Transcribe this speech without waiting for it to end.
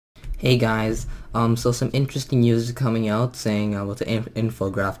Hey guys, so some interesting news is coming out saying, well, it's an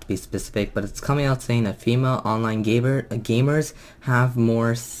infograph to be specific, but it's coming out saying that female online gamers have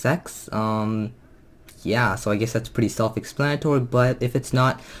more sex. Yeah, so I guess that's pretty self-explanatory, but if it's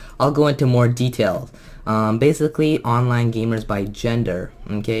not, I'll go into more details. Basically, online gamers by gender,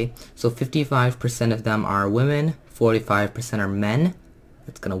 okay? So 55% of them are women, 45% are men.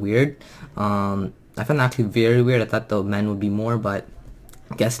 That's kind of weird. I found that actually very weird. I thought the men would be more, but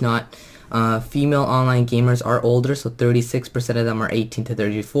guess not. Female online gamers are older, so 36% of them are 18 to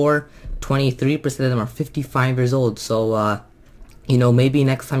 34. 23% of them are 55 years old. So, maybe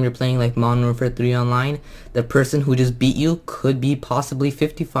next time you're playing like Modern Warfare 3 online, the person who just beat you could be possibly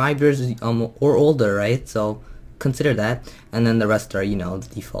 55 years or older, right? So consider that. And then the rest are, the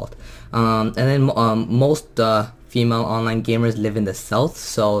default. And then most female online gamers live in the South,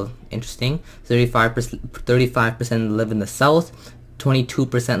 so interesting. 35% live in the South.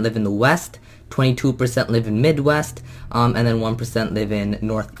 22% live in the West, 22% live in Midwest, and then 1% live in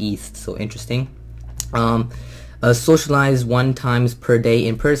Northeast. So interesting. Socialize 1 times per day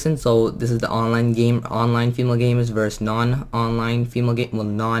in person. So this is the online female gamers versus non-online female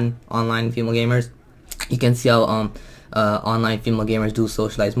gamers. You can see how online female gamers do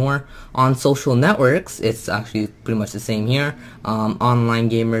socialize more. On social networks, it's actually pretty much the same here. Online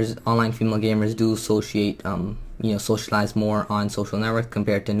female gamers do socialize more on social networks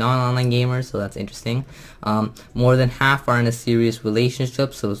compared to non-online gamers, so that's interesting. More than half are in a serious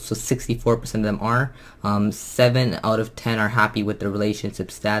relationship, so 64% of them are. 7 out of 10 are happy with their relationship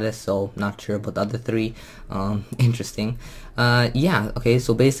status, so not sure about the other 3. Interesting. Yeah, okay,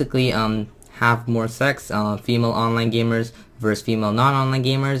 so basically, have more sex, female online gamers versus female non-online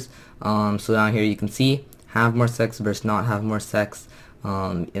gamers. So down here you can see have more sex versus not have more sex.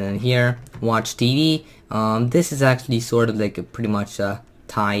 And then here, watch TV. This is actually sort of like a pretty much a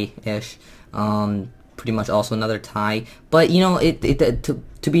tie-ish. Pretty much also another tie. But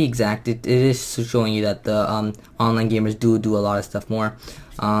to be exact, it is showing you that the online gamers do a lot of stuff more.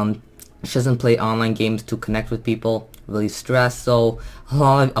 She doesn't play online games to connect with people, relieve stress. So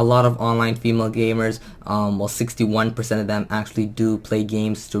a lot of online female gamers, 61% of them actually do play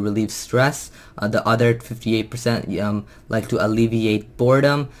games to relieve stress. The other 58% like to alleviate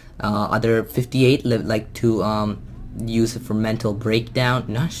boredom. Other 58 like to use it for mental breakdown.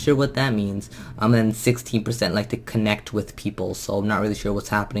 Not sure what that means. And then 16% like to connect with people. So I'm not really sure what's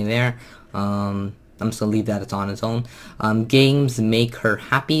happening there. I'm just gonna leave that it's on its own. Games make her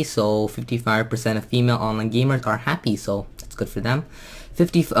happy, so 55% of female online gamers are happy, so that's good for them.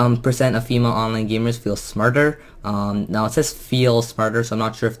 50% of female online gamers feel smarter. Now it says feel smarter, so I'm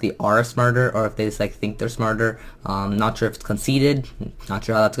not sure if they are smarter or if they just like think they're smarter. Not sure if it's conceited. Not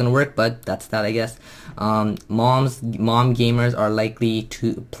sure how that's gonna work, but that's that, I guess. Mom gamers are likely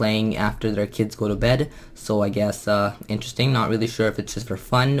to playing after their kids go to bed. So I guess interesting. Not really sure if it's just for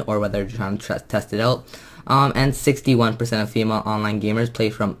fun or whether they're trying to test it out. And 61% of female online gamers play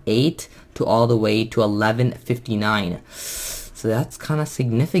from 8 to all the way to 11:59. So that's kind of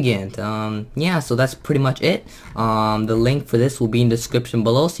significant. Yeah, so that's pretty much it. The link for this will be in the description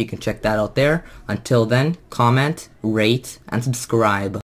below, so you can check that out there. Until then, comment, rate, and subscribe.